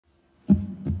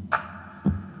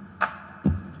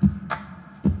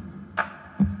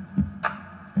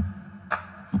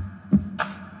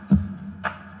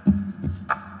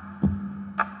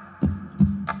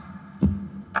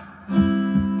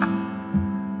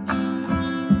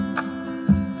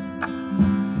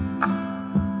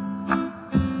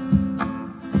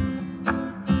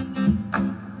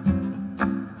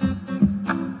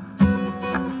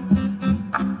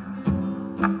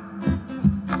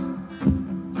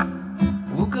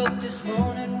Woke up this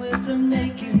morning with a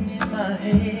aching in my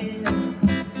head.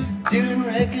 Didn't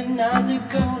recognize the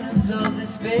corners of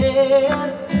this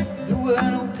bed. There were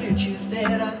no pictures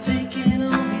that I'd taken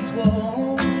on these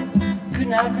walls. Could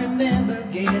not remember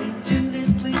getting to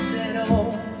this place at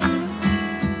all.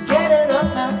 Gathered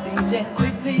up my things and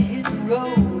quickly hit the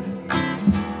road.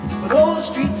 But all the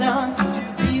street signs seem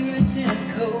to be written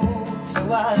in code.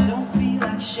 So I don't feel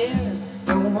like sharing,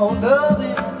 no more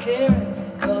loving or caring,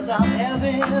 'cause I'm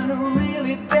having a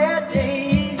really bad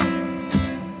day.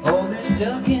 All this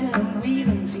ducking and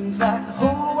weaving seems like the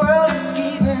whole world is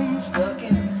scheming, stuck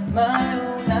in my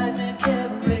own nightmare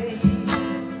cabaret.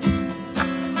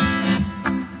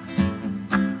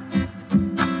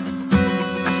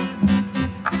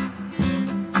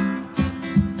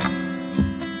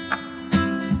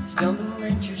 Stumble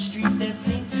into streets that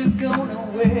seem to go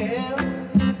nowhere.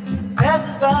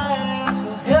 Passers-by ask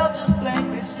for help, just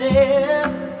blankly stare.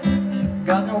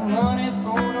 Got no money,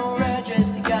 phone or address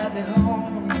to guide me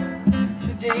home.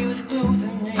 The day was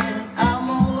closing in and I'm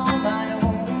all on my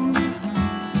own.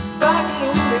 If I could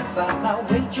only find my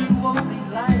way through all these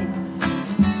lights.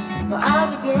 My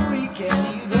eyes are blurry, can't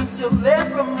even tell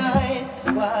left from right. So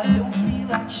I don't feel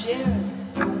like sharing,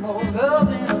 no more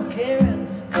loving or caring,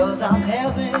 'cause I'm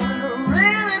having a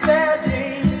really bad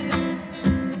day.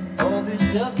 All this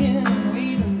ducking and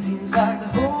weaving seems like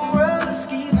the whole world is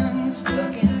scheming,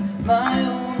 stuck in my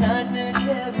own nightmare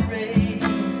cabaret.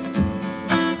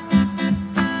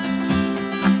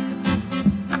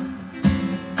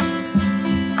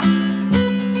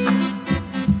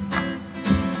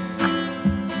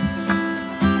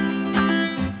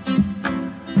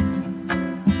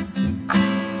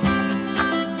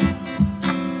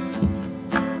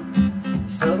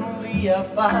 Suddenly I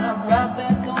find I'm right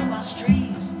back on my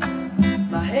street.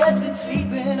 My head's been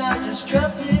sleeping, I just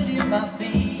trusted in my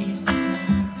feet.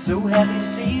 So happy to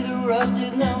see the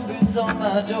rusted numbers on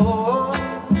my door.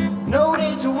 No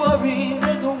need to worry,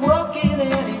 there's no walking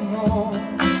anymore.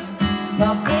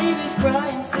 My baby's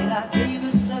crying, said I gave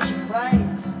her such a fright.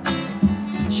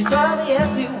 She finally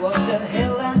asked me what the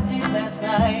hell I did last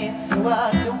night. So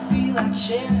I don't feel like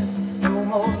sharing, no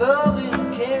more loving or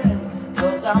caring,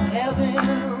 'cause I'm having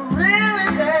a really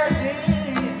bad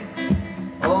day.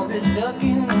 All this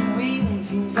ducking and weaving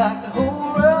seems like the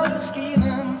whole world is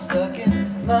scheming, stuck in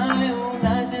my own